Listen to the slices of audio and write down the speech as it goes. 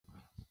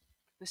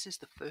This is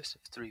the first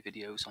of 3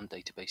 videos on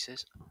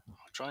databases.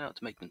 I'll try not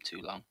to make them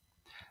too long.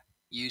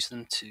 Use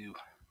them to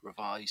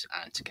revise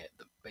and to get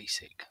the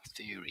basic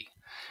theory.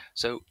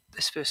 So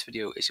this first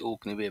video is all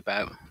going to be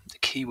about the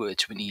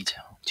keywords we need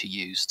to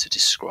use to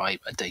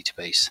describe a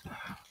database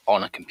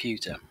on a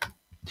computer.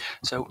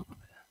 So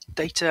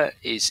data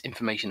is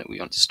information that we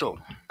want to store.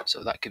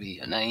 So that could be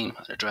a name,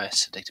 an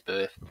address, a date of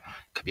birth,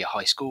 it could be a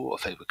high school, a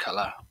favourite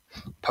colour,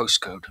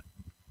 postcode,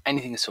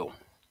 anything at all.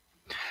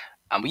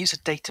 And we use a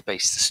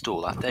database to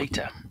store that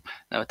data.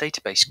 Now a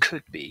database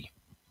could be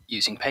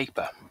using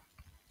paper.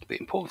 The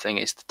important thing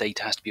is the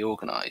data has to be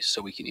organized,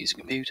 so we can use a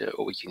computer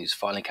or we can use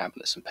filing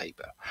cabinets and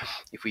paper.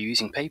 If we're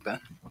using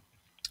paper,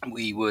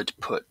 we would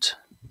put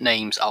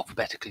names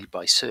alphabetically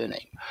by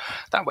surname.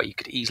 That way you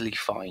could easily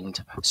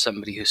find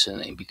somebody whose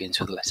surname begins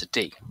with the letter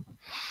D.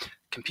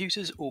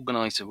 Computers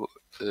organize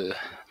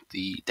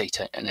the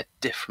data in a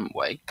different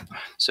way.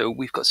 So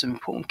we've got some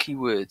important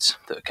keywords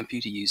that a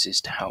computer uses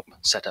to help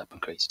set up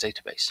and create a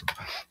database.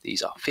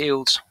 These are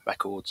fields,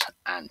 records,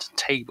 and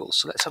tables.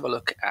 So let's have a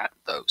look at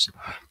those.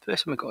 The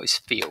first one we've got is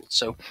fields.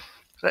 So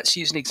let's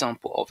use an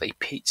example of a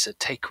pizza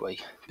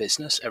takeaway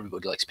business.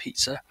 Everybody likes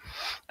pizza.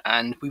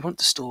 And we want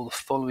to store the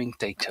following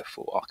data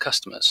for our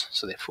customers.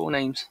 So their full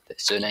names, their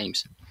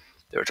surnames,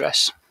 their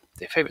address,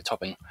 their favorite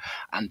topping,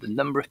 and the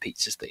number of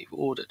pizzas they've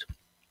ordered.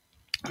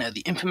 Now,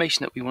 the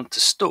information that we want to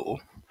store,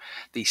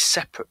 these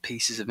separate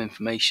pieces of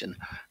information,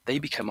 they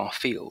become our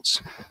fields,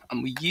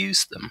 and we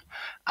use them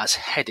as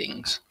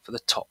headings for the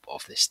top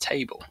of this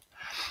table.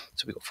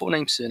 So we've got full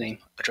name, surname,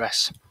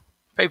 address,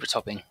 favorite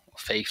topping or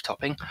fave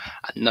topping,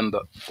 and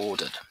number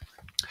ordered.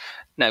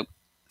 Now,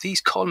 these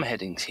column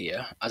headings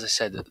here, as I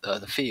said, are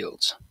the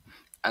fields,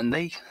 and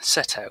they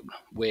set out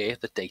where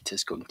the data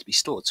is going to be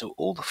stored. So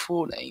all the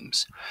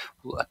forenames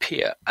will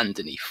appear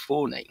underneath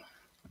forename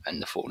and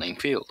the forename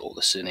field. All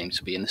the surnames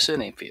will be in the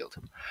surname field.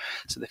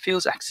 So the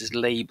fields act as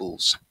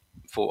labels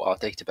for our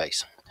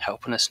database,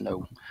 helping us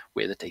know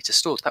where the data is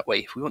stored. That way,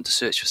 if we want to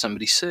search for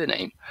somebody's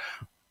surname,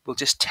 we'll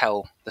just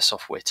tell the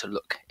software to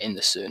look in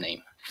the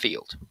surname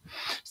field.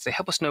 So they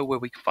help us know where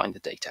we can find the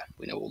data.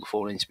 We know all the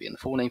forenames will be in the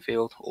forename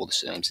field, all the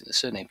surnames in the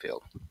surname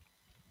field.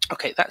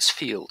 Okay, that's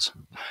fields.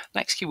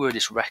 Next keyword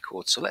is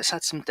records. So let's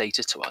add some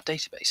data to our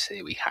database.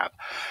 Here we have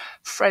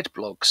Fred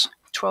blogs,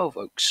 12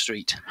 Oak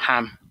Street,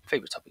 ham,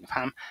 favourite topping of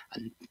ham,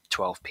 and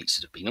 12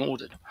 pizzas have been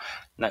ordered.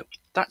 Now,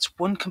 that's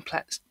one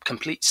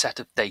complete set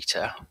of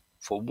data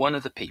for one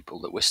of the people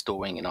that we're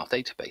storing in our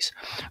database.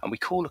 And we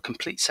call a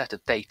complete set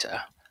of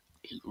data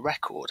a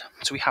record.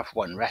 So we have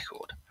one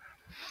record.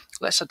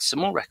 Let's add some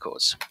more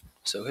records.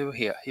 So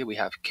here we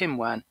have Kim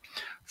Wan,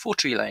 4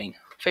 Tree Lane,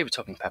 favourite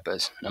topping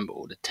peppers, number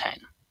ordered 10.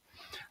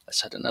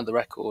 Let's add another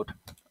record,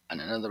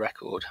 and another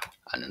record,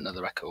 and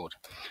another record,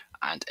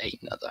 and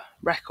another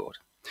record.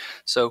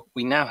 So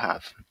we now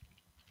have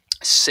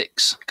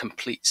 6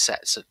 complete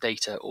sets of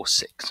data, or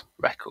 6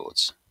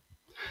 records.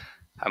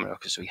 How many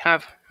records do we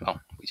have? Well,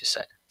 we just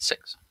said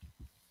 6.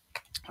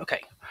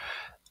 Okay,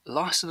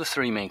 last of the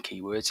 3 main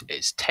keywords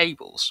is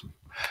tables.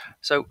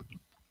 So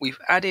we've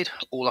added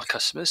all our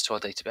customers to our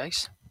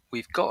database.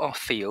 We've got our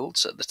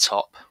fields at the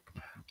top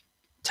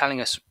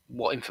telling us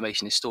what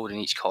information is stored in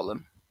each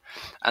column.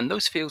 And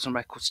those fields and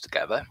records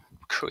together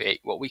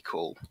create what we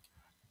call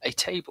a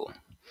table.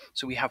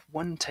 So we have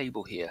one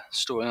table here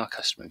storing our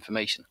customer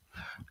information,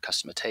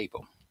 customer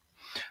table.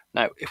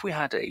 Now, if we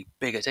had a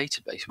bigger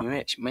database, we may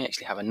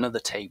actually have another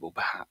table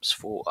perhaps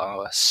for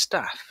our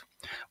staff.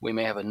 We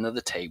may have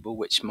another table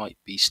which might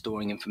be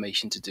storing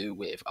information to do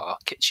with our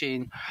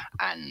kitchen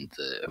and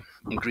the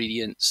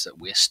ingredients that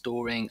we're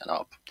storing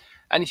and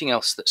anything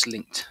else that's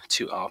linked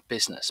to our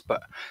business.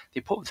 But the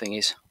important thing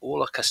is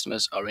all our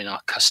customers are in our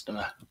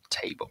customer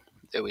table.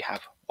 There we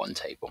have one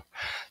table.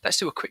 Let's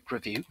do a quick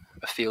review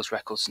of fields,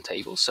 records, and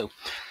tables. So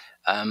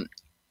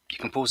you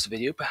can pause the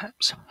video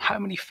perhaps. How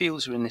many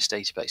fields are in this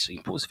database? So you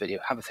can pause the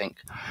video, have a think,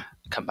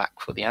 come back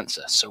for the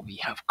answer. So we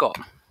have got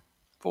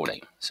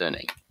forename,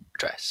 surname,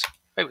 address,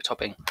 favorite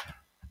topping,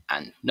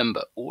 and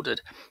number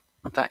ordered.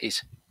 That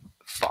is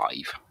 5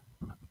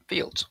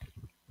 fields.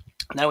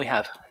 Now we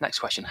have, next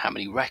question, how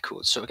many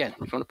records? So again,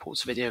 if you want to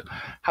pause the video,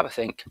 have a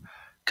think,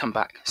 come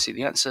back, see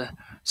the answer.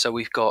 So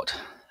we've got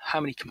how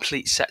many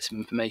complete sets of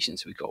information?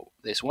 So we've got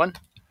this 1,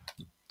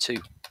 2,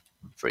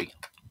 3,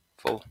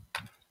 4,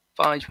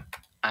 5,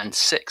 and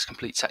 6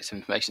 complete sets of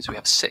information. So we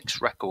have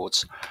 6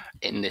 records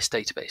in this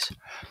database.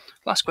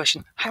 Last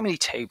question, how many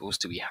tables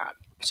do we have?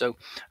 So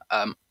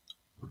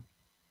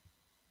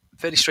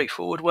fairly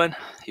straightforward one.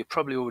 You've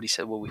probably already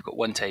said, well, we've got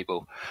one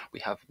table.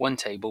 We have one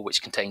table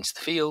which contains the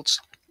fields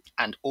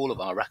and all of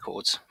our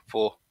records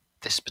for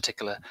this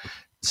particular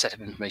set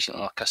of information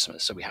on our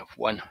customers. So we have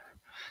one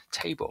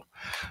table.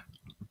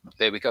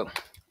 There we go.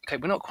 Okay,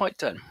 we're not quite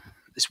done.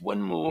 There's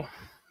one more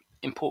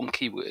important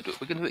keyword.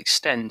 We're going to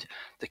extend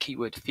the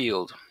keyword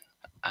field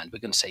and we're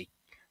going to say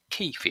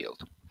key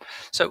field.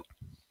 So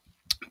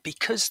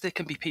because there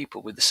can be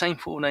people with the same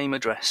full name,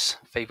 address,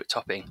 favorite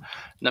topping,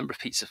 number of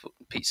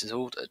pizzas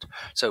ordered,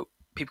 so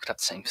people could have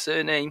the same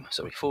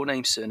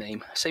forename,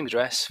 surname, same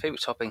address, favourite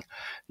topping,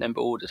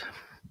 number ordered.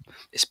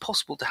 It's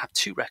possible to have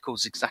two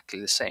records exactly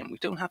the same. We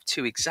don't have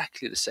two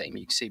exactly the same.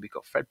 You can see we've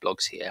got Fred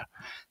Bloggs here,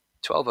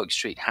 12 Oak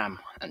Street ham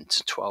and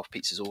 12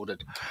 pizzas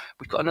ordered.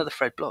 We've got another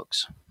Fred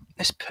Bloggs.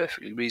 It's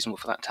perfectly reasonable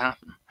for that to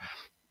happen.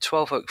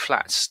 12 Oak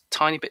Flats,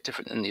 tiny bit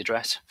different than the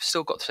address,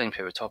 still got the same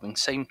favourite topping,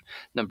 same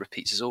number of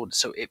pizzas ordered,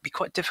 so it'd be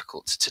quite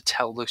difficult to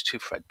tell those two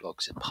Fred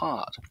Bloggs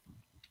apart.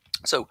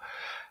 So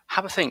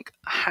have a think,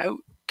 how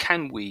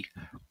can we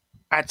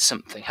add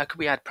something? How could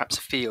we add perhaps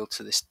a field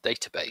to this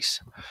database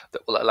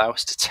that will allow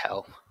us to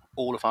tell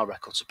all of our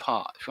records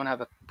apart? If you want to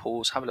have a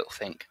pause, have a little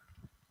think,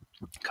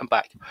 come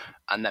back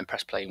and then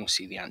press play and we'll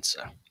see the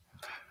answer.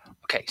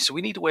 Okay, so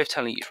we need a way of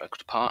telling each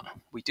record apart.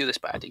 We do this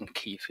by adding a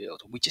key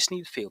field. We just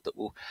need a field that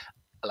will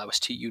allow us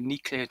to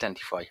uniquely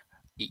identify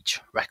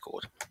each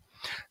record.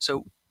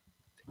 So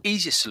the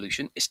easiest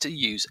solution is to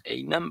use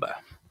a number.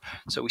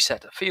 So we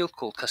set a field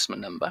called customer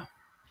number.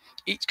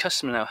 Each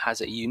customer now has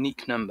a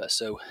unique number.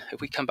 So if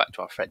we come back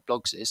to our Fred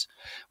Bloggs,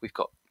 we've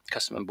got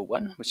customer number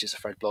 1, which is a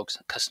Fred Bloggs,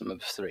 customer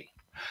number 3.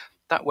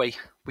 That way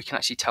we can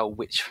actually tell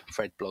which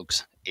Fred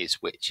Bloggs is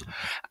which.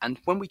 And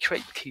when we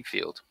create the key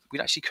field,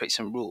 we'd actually create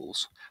some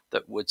rules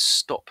that would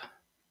stop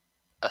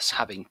us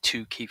having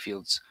two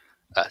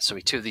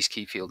of these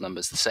key field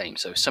numbers the same.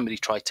 So if somebody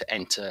tried to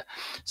enter,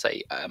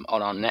 say,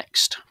 on our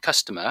next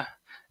customer,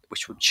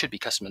 which should be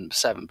customer number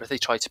 7, but if they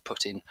tried to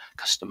put in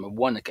customer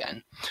 1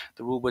 again,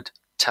 the rule would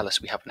tell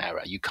us we have an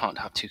error. You can't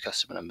have two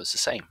customer numbers the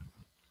same.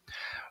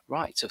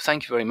 Right, so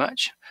thank you very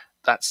much.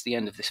 That's the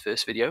end of this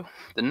first video.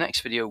 The next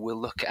video we'll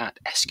look at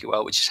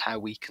SQL, which is how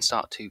we can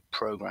start to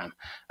program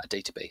a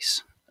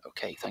database.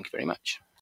 Okay, thank you very much.